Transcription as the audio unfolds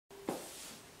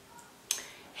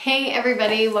Hey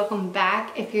everybody, welcome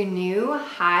back. If you're new,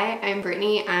 hi, I'm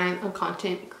Brittany. I'm a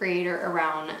content creator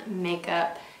around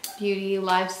makeup, beauty,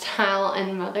 lifestyle,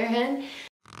 and motherhood.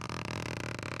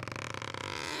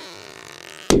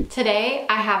 Today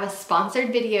I have a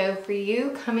sponsored video for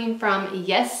you coming from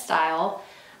yesstyle.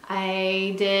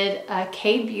 I did a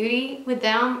K beauty with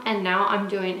them and now I'm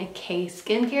doing a K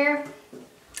skincare.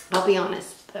 I'll be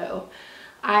honest though,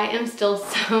 I am still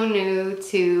so new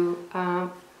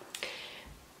to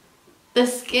the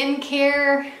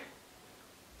skincare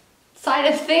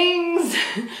side of things.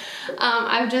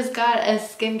 I've just got a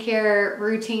skincare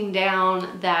routine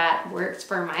down that works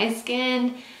for my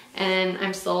skin, and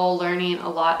I'm still learning a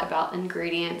lot about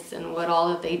ingredients and what all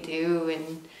that they do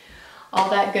and all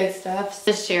that good stuff.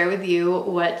 To share with you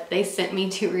what they sent me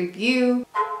to review.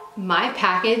 My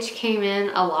package came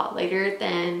in a lot later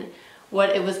than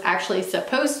what it was actually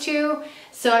supposed to,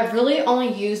 so I've really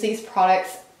only used these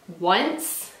products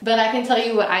once. But I can tell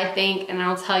you what I think, and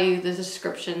I'll tell you the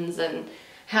descriptions and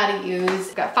how to use.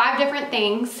 I've got 5 different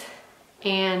things,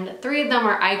 and 3 of them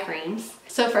are eye creams.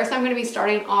 So first I'm going to be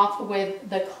starting off with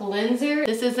the cleanser.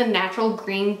 This is a natural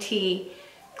green tea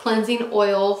cleansing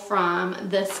oil from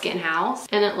the Skin House,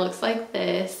 and it looks like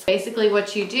this. Basically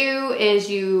what you do is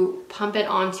you pump it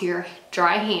onto your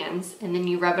dry hands, and then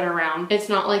you rub it around. It's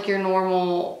not like your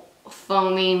normal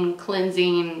foaming,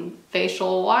 cleansing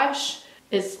facial wash.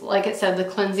 It's like it said, the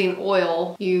cleansing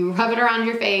oil. You rub it around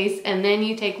your face and then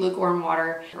you take lukewarm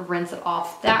water and rinse it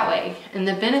off that way. And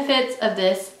the benefits of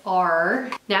this are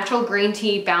natural green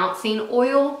tea balancing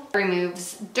oil,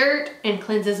 removes dirt and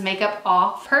cleanses makeup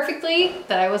off perfectly.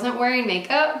 That I wasn't wearing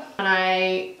makeup when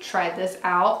I tried this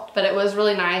out, but it was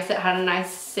really nice. It had a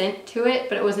nice scent to it,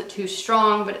 but it wasn't too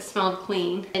strong, but it smelled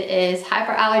clean. It is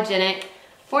hyperallergenic.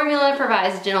 Formula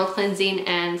provides gentle cleansing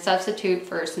and substitute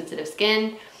for sensitive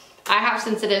skin. I have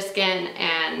sensitive skin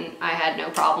and I had no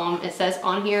problem. It says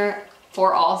on here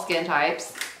for all skin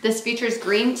types. This features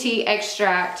green tea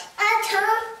extract.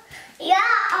 Yeah.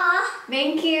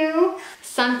 Thank you.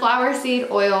 Sunflower seed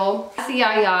oil,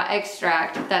 Yaya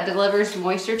extract that delivers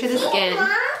moisture to the skin.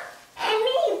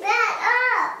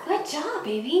 Good job,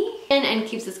 baby. And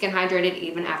keeps the skin hydrated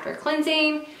even after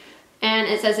cleansing. And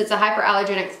it says it's a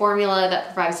hyperallergenic formula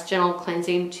that provides gentle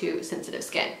cleansing to sensitive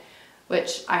skin,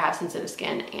 which I have sensitive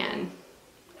skin and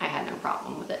I had no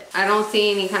problem with it. I don't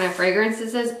see any kind of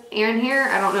fragrances in here.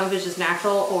 I don't know if it's just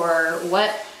natural or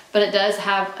what, but it does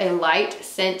have a light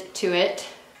scent to it,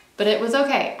 but it was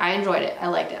okay. I enjoyed it. I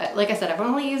liked it. Like I said, I've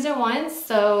only used it once,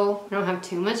 so I don't have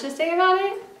too much to say about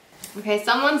it. Okay,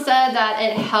 someone said that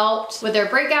it helped with their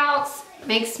breakouts,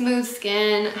 makes smooth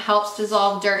skin, helps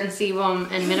dissolve dirt and sebum,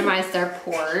 and minimize their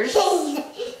pores.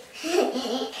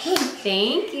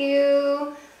 Thank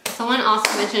you. Someone also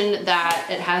mentioned that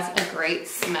it has a great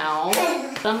smell.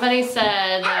 Somebody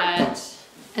said that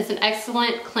it's an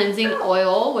excellent cleansing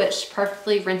oil which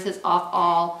perfectly rinses off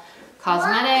all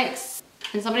cosmetics.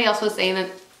 And somebody else was saying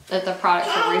that the products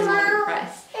are reasonably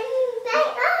priced.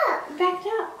 Backed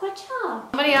up, good job.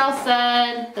 Somebody else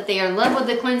said that they are in love with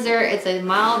the cleanser. It's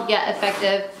mild yet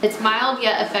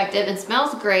effective and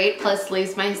smells great, plus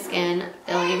leaves my skin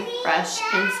feeling fresh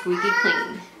and squeaky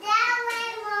clean.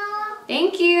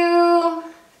 Thank you.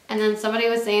 And then somebody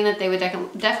was saying that they would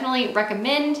definitely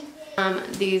recommend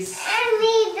these.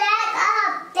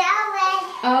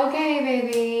 Okay,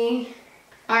 baby.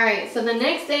 All right, so the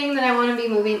next thing that I want to be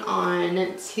moving on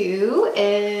to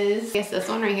is, I guess this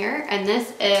one right here. And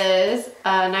this is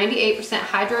a 98%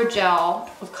 hydrogel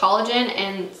with collagen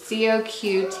and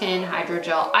CoQ10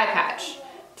 hydrogel eye patch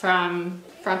from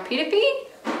PETITFEE?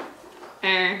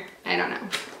 I don't know.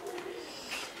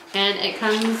 And it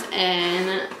comes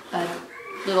in a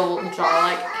little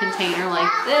jar-like container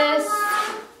like this.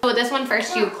 So with this one,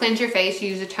 first you cleanse your face, you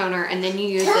use a toner, and then you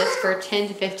use this for 10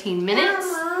 to 15 minutes.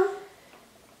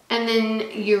 And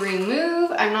then you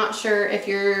remove. I'm not sure if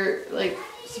you're like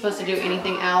supposed to do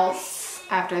anything else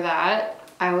after that.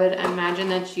 I would imagine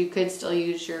that you could still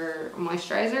use your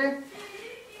moisturizer.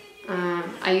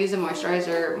 I use a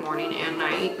moisturizer morning and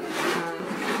night.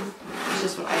 It's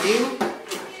just what I do.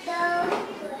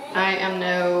 I am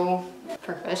no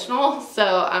professional,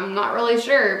 so I'm not really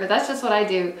sure, but that's just what I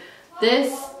do.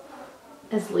 This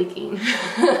is leaking.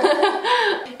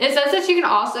 It says that you can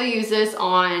also use this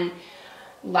on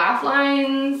laugh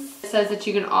lines. It says that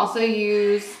you can also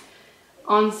use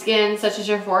on skin such as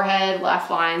your forehead, laugh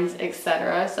lines,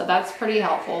 etc. So that's pretty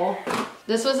helpful.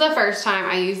 This was the first time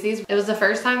I used these. It was the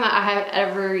first time that I have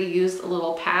ever used a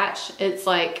little patch. It's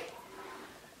like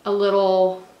a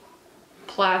little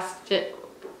plastic,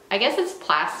 I guess it's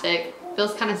plastic.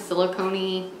 Feels kind of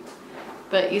silicone-y.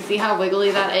 but you see how wiggly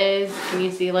that is, and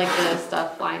you see like the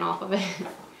stuff flying off of it.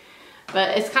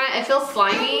 But it's kind of, it feels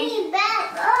slimy.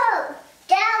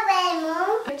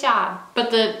 Good job.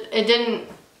 But it didn't,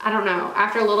 I don't know,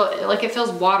 after a little, like it feels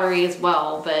watery as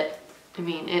well, but I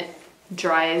mean, it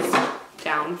dries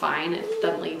down fine. It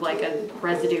doesn't leave like a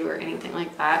residue or anything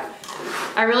like that.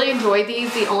 I really enjoyed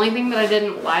these. The only thing that I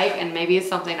didn't like, and maybe it's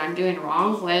something I'm doing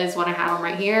wrong, was when I had them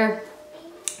right here,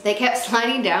 they kept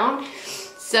sliding down.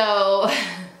 So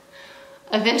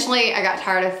eventually I got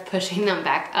tired of pushing them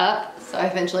back up. So I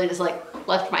eventually just like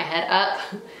left my head up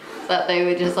so that they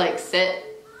would just like sit.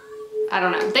 I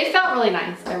don't know. They felt really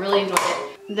nice. I really enjoyed it.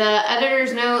 The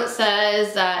editor's note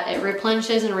says that it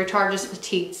replenishes and recharges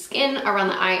fatigued skin around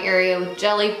the eye area with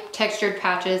jelly textured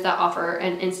patches that offer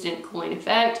an instant cooling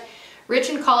effect, rich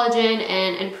in collagen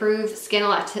and improve skin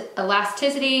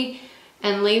elasticity,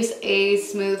 and leaves a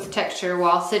smooth texture,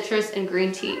 while citrus and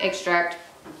green tea extract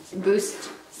boost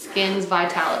skin's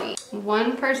vitality.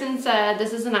 One person said,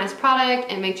 this is a nice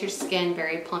product. It makes your skin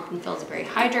very plump and feels very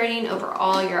hydrating.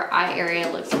 Overall, your eye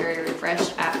area looks very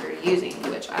refreshed after using,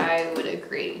 which I would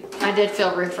agree. I did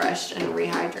feel refreshed and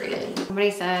rehydrated.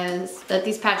 Somebody says that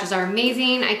these patches are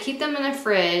amazing. I keep them in the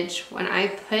fridge. When I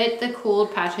put the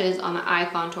cooled patches on the eye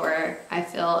contour, I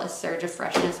feel a surge of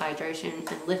freshness, hydration,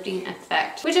 and lifting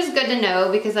effect, which is good to know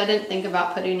because I didn't think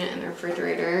about putting it in the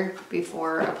refrigerator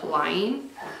before applying.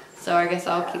 So I guess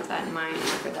I'll keep that in mind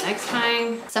for the next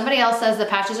time. Somebody else says the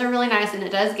patches are really nice and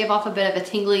it does give off a bit of a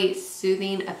tingly,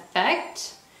 soothing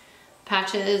effect.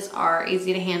 Patches are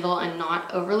easy to handle and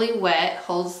not overly wet,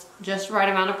 holds just the right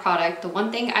amount of product. The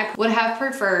one thing I would have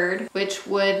preferred, which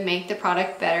would make the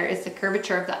product better, is the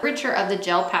curvature of the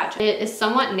gel patch. It is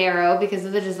somewhat narrow because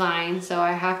of the design, so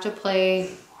I have to play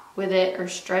with it or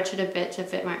stretch it a bit to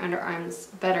fit my underarms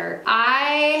better.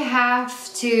 I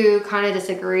have to kind of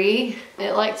disagree.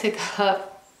 It like took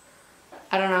up,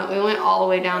 I don't know, it went all the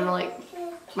way down to like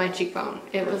my cheekbone.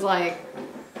 It was like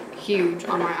huge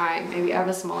on my eye. Maybe I have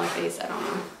a smaller face, I don't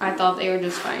know. I thought they were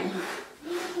just fine.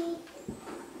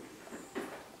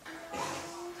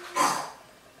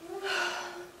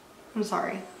 I'm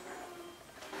sorry.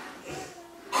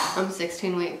 I'm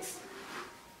 16 weeks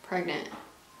pregnant.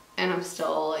 And I'm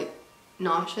still like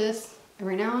nauseous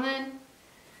every now and then.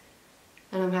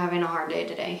 And I'm having a hard day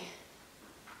today.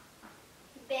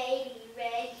 Baby,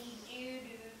 reggy,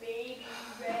 doo-doo, baby,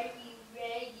 reggy,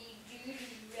 doo-doo,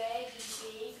 reggy,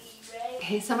 baby.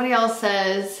 Okay, somebody else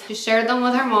says she shared them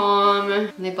with her mom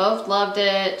and they both loved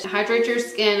it. Hydrates your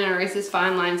skin and erases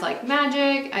fine lines like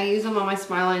magic. I use them on my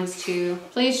smile lines too.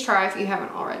 Please try if you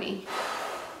haven't already.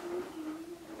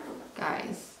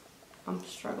 Guys, I'm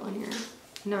struggling here.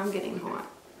 Now I'm getting hot.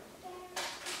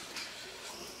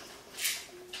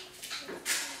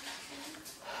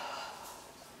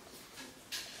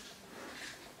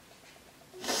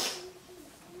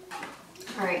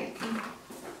 All right.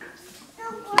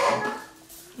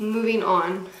 Moving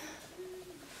on.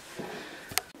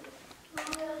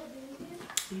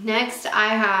 Next, I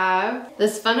have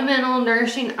this Fundamental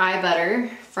Nourishing Eye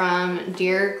Butter from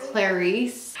Dear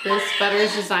Klairs. This butter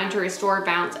is designed to restore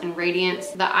bounce and radiance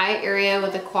the eye area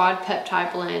with a quad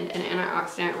peptide blend and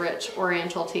antioxidant-rich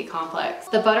oriental tea complex.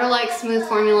 The butter-like smooth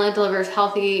formula delivers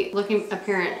healthy-looking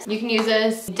appearance. You can use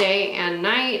this day and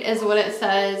night is what it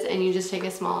says, and you just take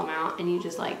a small amount and you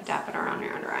just like dap it around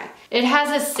your under eye. It has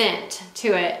a scent to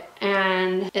it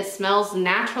and it smells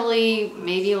naturally,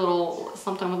 maybe a little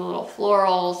something with a little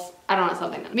florals. I don't know,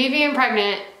 something. Me being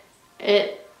pregnant,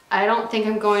 I don't think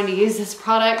I'm going to use this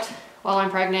product while I'm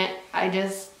pregnant.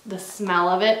 The smell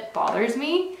of it bothers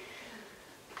me.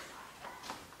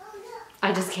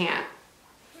 I just can't.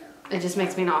 It just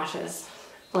makes me nauseous.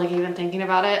 Like even thinking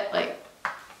about it, like,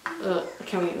 ugh,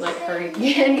 can we like hurry and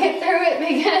get through it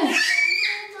because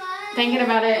thinking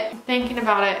about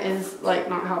it is like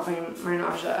not helping my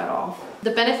nausea at all.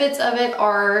 The benefits of it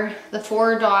are the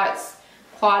 4 dots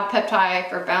quad peptide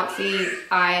for bouncy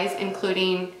eyes,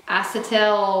 including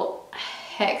acetyl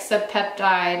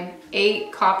hexapeptide,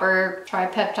 8 copper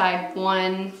tripeptide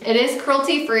 1. It is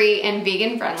cruelty-free and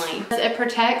vegan-friendly. It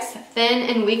protects thin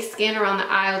and weak skin around the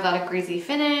eye without a greasy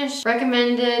finish.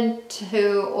 Recommended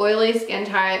to oily skin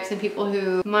types and people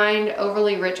who mind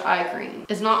overly rich eye cream.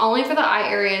 It's not only for the eye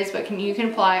areas, but you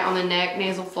can apply on the neck,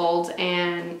 nasal folds,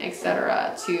 and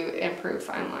etc. to improve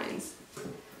fine lines.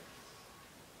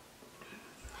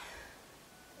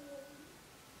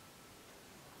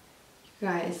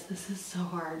 Guys, this is so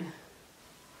hard.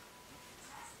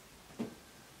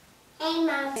 Hey,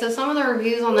 Mom. So some of the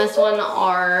reviews on this one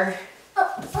are... Can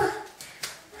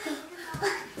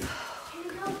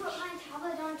you go put my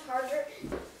tablet on charger?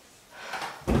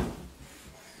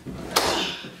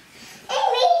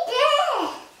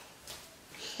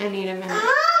 I need a minute.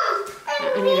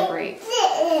 I need a break.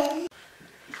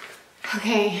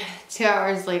 Okay, 2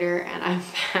 hours later and I'm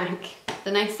back.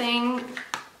 The next thing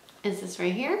is this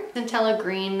right here. Centella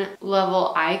Green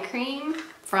Level Eye Cream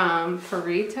from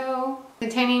PURITO,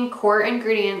 containing core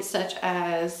ingredients such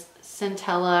as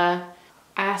Centella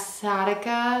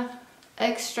asatica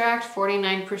extract,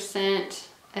 49%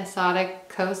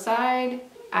 acetylcoside,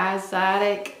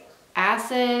 azatic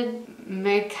acid,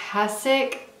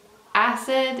 macasic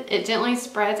acid. It gently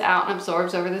spreads out and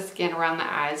absorbs over the skin around the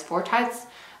eyes. 4 types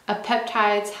of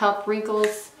peptides help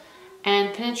wrinkles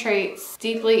and penetrates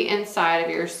deeply inside of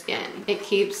your skin. It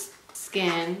keeps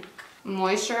skin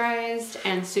moisturized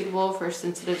and suitable for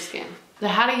sensitive skin. The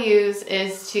how to use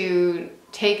is to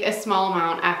take a small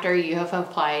amount after you have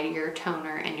applied your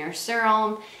toner and your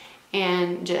serum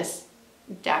and just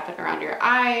dap it around your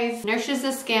eyes. Nourishes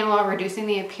the skin while reducing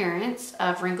the appearance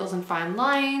of wrinkles and fine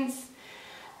lines.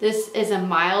 This is a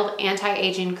mild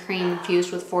anti-aging cream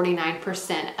infused with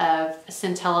 49% of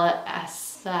Centella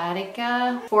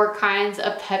asatica, 4 kinds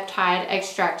of peptide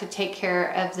extract to take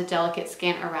care of the delicate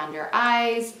skin around your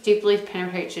eyes, deeply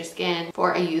penetrates your skin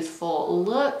for a youthful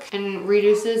look, and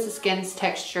reduces the skin's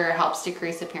texture, helps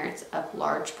decrease appearance of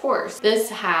large pores. This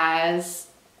has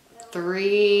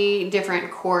 3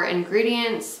 different core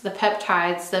ingredients: the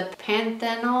peptides, the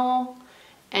panthenol,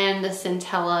 and the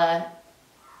Centella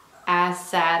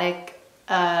asatic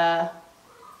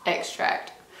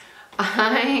extract.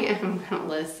 I am gonna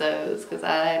list those because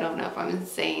I don't know if I'm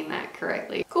saying that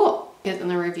correctly. Cool. Because in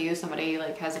the review somebody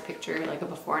like has a picture, like a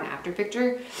before and after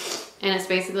picture, and it's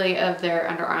basically of their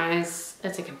under eyes.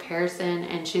 It's a comparison,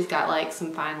 and she's got like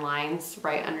some fine lines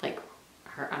right under like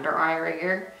her under eye right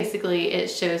here. Basically it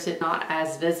shows it not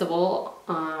as visible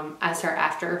as her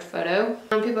after photo.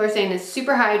 People are saying it's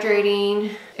super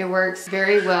hydrating. It works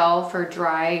very well for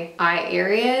dry eye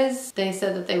areas. They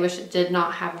said that they wish it did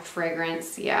not have a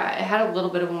fragrance. Yeah, it had a little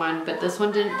bit of one, but this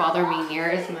one didn't bother me near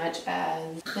as much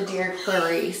as the dear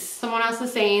Klairs. Someone else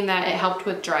is saying that it helped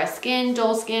with dry skin,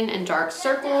 dull skin, and dark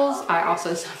circles. I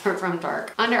also suffer from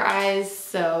dark under eyes,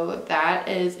 so that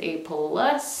is a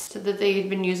plus. So that they'd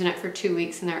been using it for 2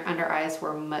 weeks and their under eyes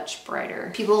were much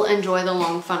brighter. People enjoy the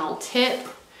long funnel tip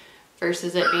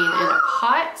versus it being in a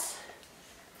pot.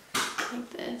 Like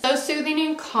this. So soothing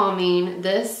and calming.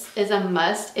 This is a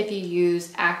must if you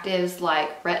use actives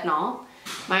like retinol.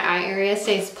 My eye area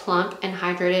stays plump and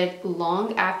hydrated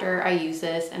long after I use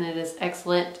this, and it is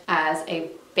excellent as a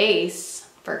base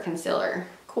for concealer.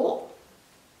 Cool.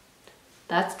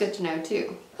 That's good to know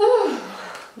too.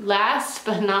 Last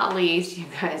but not least, you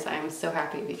guys, I'm so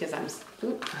happy because I'm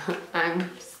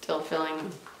still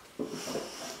feeling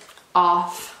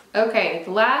off. Okay,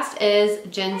 the last is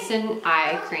Ginseng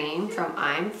Eye Cream from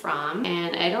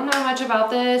and I don't know much about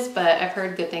this, but I've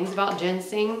heard good things about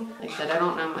ginseng. Like I said, I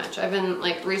don't know much. I've been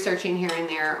like researching here and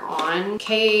there on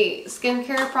K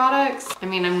skincare products. I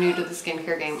mean, I'm new to the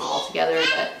skincare game altogether,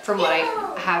 but from what I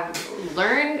have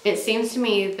learned, it seems to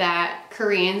me that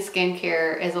Korean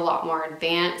skincare is a lot more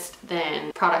advanced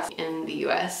than products in the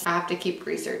US. I have to keep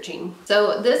researching.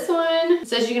 So this one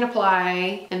says you can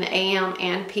apply in the AM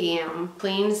and PM,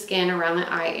 clean skin around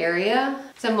the eye area.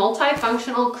 It's a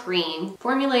multifunctional cream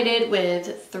formulated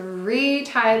with 3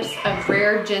 types of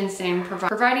rare ginseng,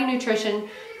 providing nutrition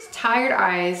to tired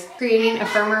eyes, creating a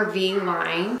firmer V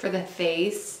line for the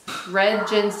face. Red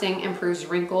ginseng improves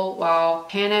wrinkle, while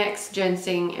Panax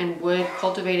ginseng and wood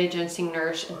cultivated ginseng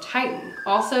nourish and tighten.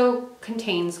 Also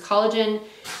contains collagen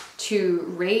to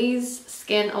raise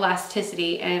skin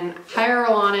elasticity and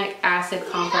hyaluronic acid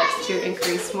complex to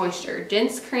increase moisture.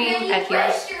 Dense cream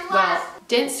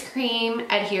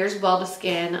adheres well to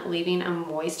skin, leaving a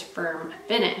moist, firm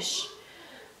finish.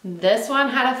 This one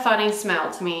had a funny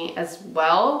smell to me as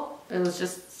well. It was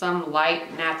just some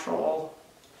light, natural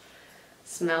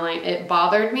smelling. It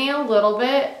bothered me a little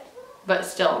bit, but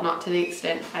still not to the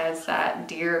extent as that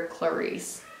dear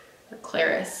Klairs, or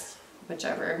Klairs,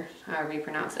 whichever, however you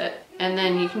pronounce it. And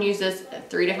then you can use this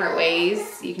 3 different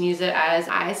ways. You can use it as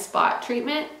eye spot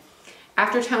treatment.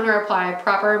 After toner, apply a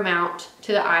proper amount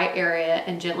to the eye area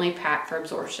and gently pat for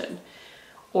absorption.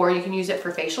 Or you can use it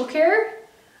for facial care.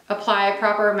 Apply a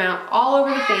proper amount all over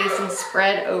the face and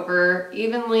spread over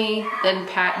evenly, then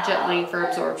pat gently for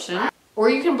absorption. Or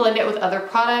you can blend it with other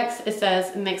products. It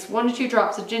says mix 1 to 2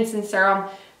 drops of ginseng serum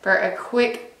for a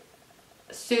quick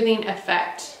soothing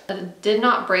effect. It did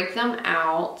not break them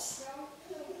out.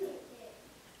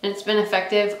 And it's been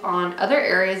effective on other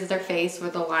areas of their face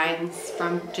where the lines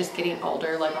from just getting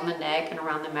older, like on the neck and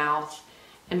around the mouth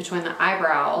and between the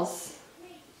eyebrows,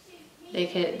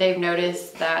 they've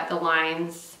noticed that the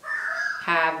lines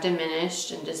have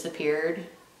diminished and disappeared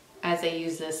as they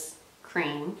use this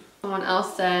cream. Someone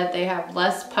else said they have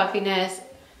less puffiness.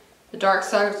 The dark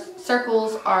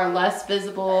circles are less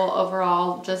visible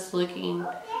overall, just looking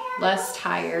less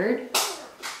tired.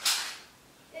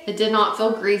 It did not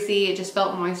feel greasy, it just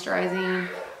felt moisturizing.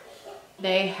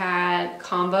 They had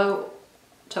combo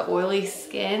to oily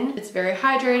skin. It's very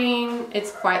hydrating,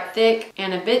 it's quite thick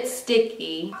and a bit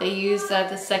sticky. They use that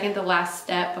the second to last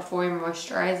step before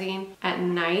moisturizing at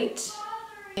night.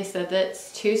 They said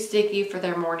that's too sticky for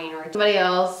their morning routine. Somebody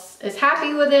else is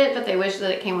happy with it, but they wish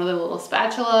that it came with a little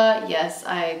spatula. Yes,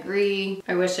 I agree.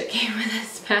 I wish it came with a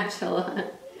spatula.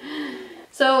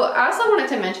 So I also wanted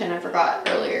to mention, I forgot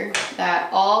earlier, that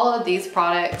all of these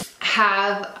products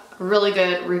have really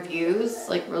good reviews,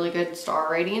 like really good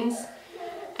star ratings.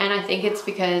 And I think it's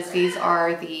because these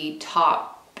are the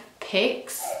top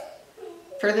picks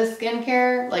for the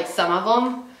skincare, like some of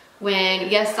them. When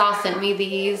yesstyle sent me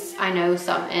these, I know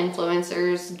some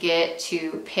influencers get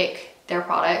to pick their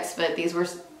products, but these were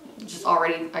just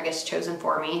already, I guess, chosen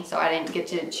for me, so I didn't get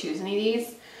to choose any of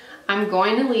these. I'm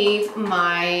going to leave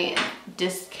my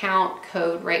discount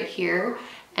code right here,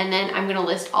 and then I'm gonna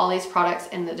list all these products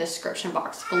in the description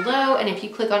box below, and if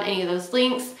you click on any of those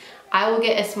links, I will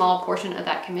get a small portion of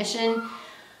that commission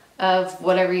of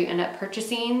whatever you end up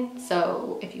purchasing.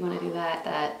 So if you want to do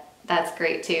that, that's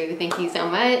great too. Thank you so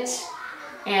much.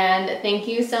 And thank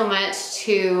you so much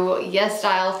to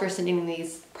yesstyle for sending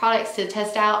these products to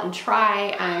test out and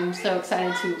try. I'm so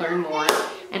excited to learn more.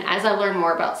 And as I learn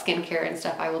more about skincare and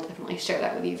stuff, I will definitely share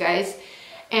that with you guys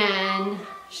and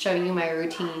show you my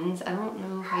routines. I don't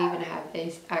know if I even have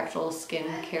a actual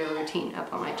skincare routine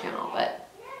up on my channel, but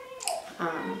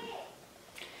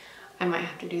I might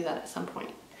have to do that at some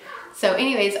point. So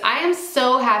anyways, I am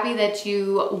so happy that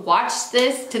you watched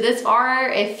this to this far.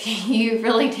 If you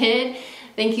really did,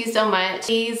 thank you so much.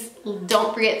 Please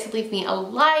don't forget to leave me a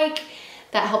like.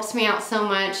 That helps me out so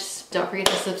much. Don't forget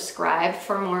to subscribe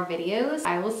for more videos.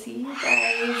 I will see you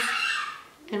guys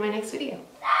in my next video.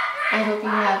 I hope you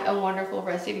have a wonderful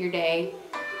rest of your day.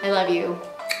 I love you.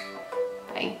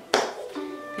 Bye.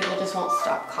 People just won't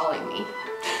stop calling me.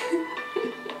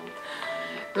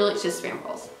 Really, it's just spam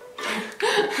calls.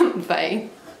 Bye.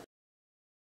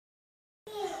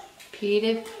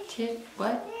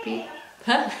 What?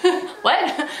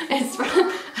 What? It's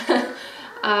from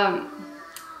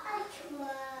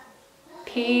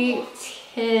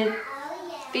PETITFEE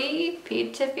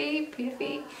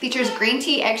features green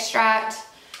tea extract,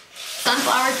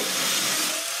 sunflower.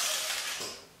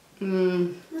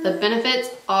 The benefits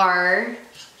are.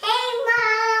 Hey,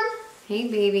 Mom. Hey,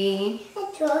 baby.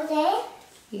 It's okay.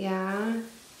 Yeah,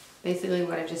 basically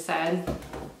what I just said.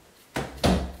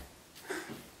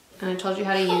 And I told you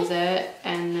how to use it,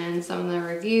 and then some of the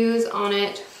reviews on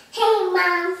it. Hey,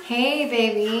 Mom. Hey,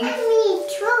 baby. Me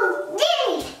too.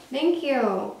 Thank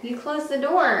you. You closed the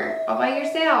door all by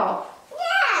yourself.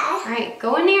 Yeah. All right,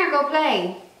 go in there, go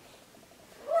play.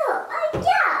 No, I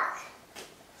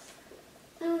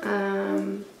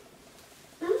don't.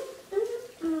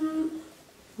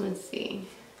 Let's see.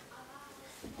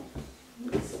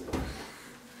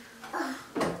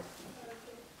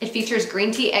 It features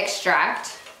green tea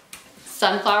extract,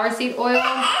 sunflower seed oil,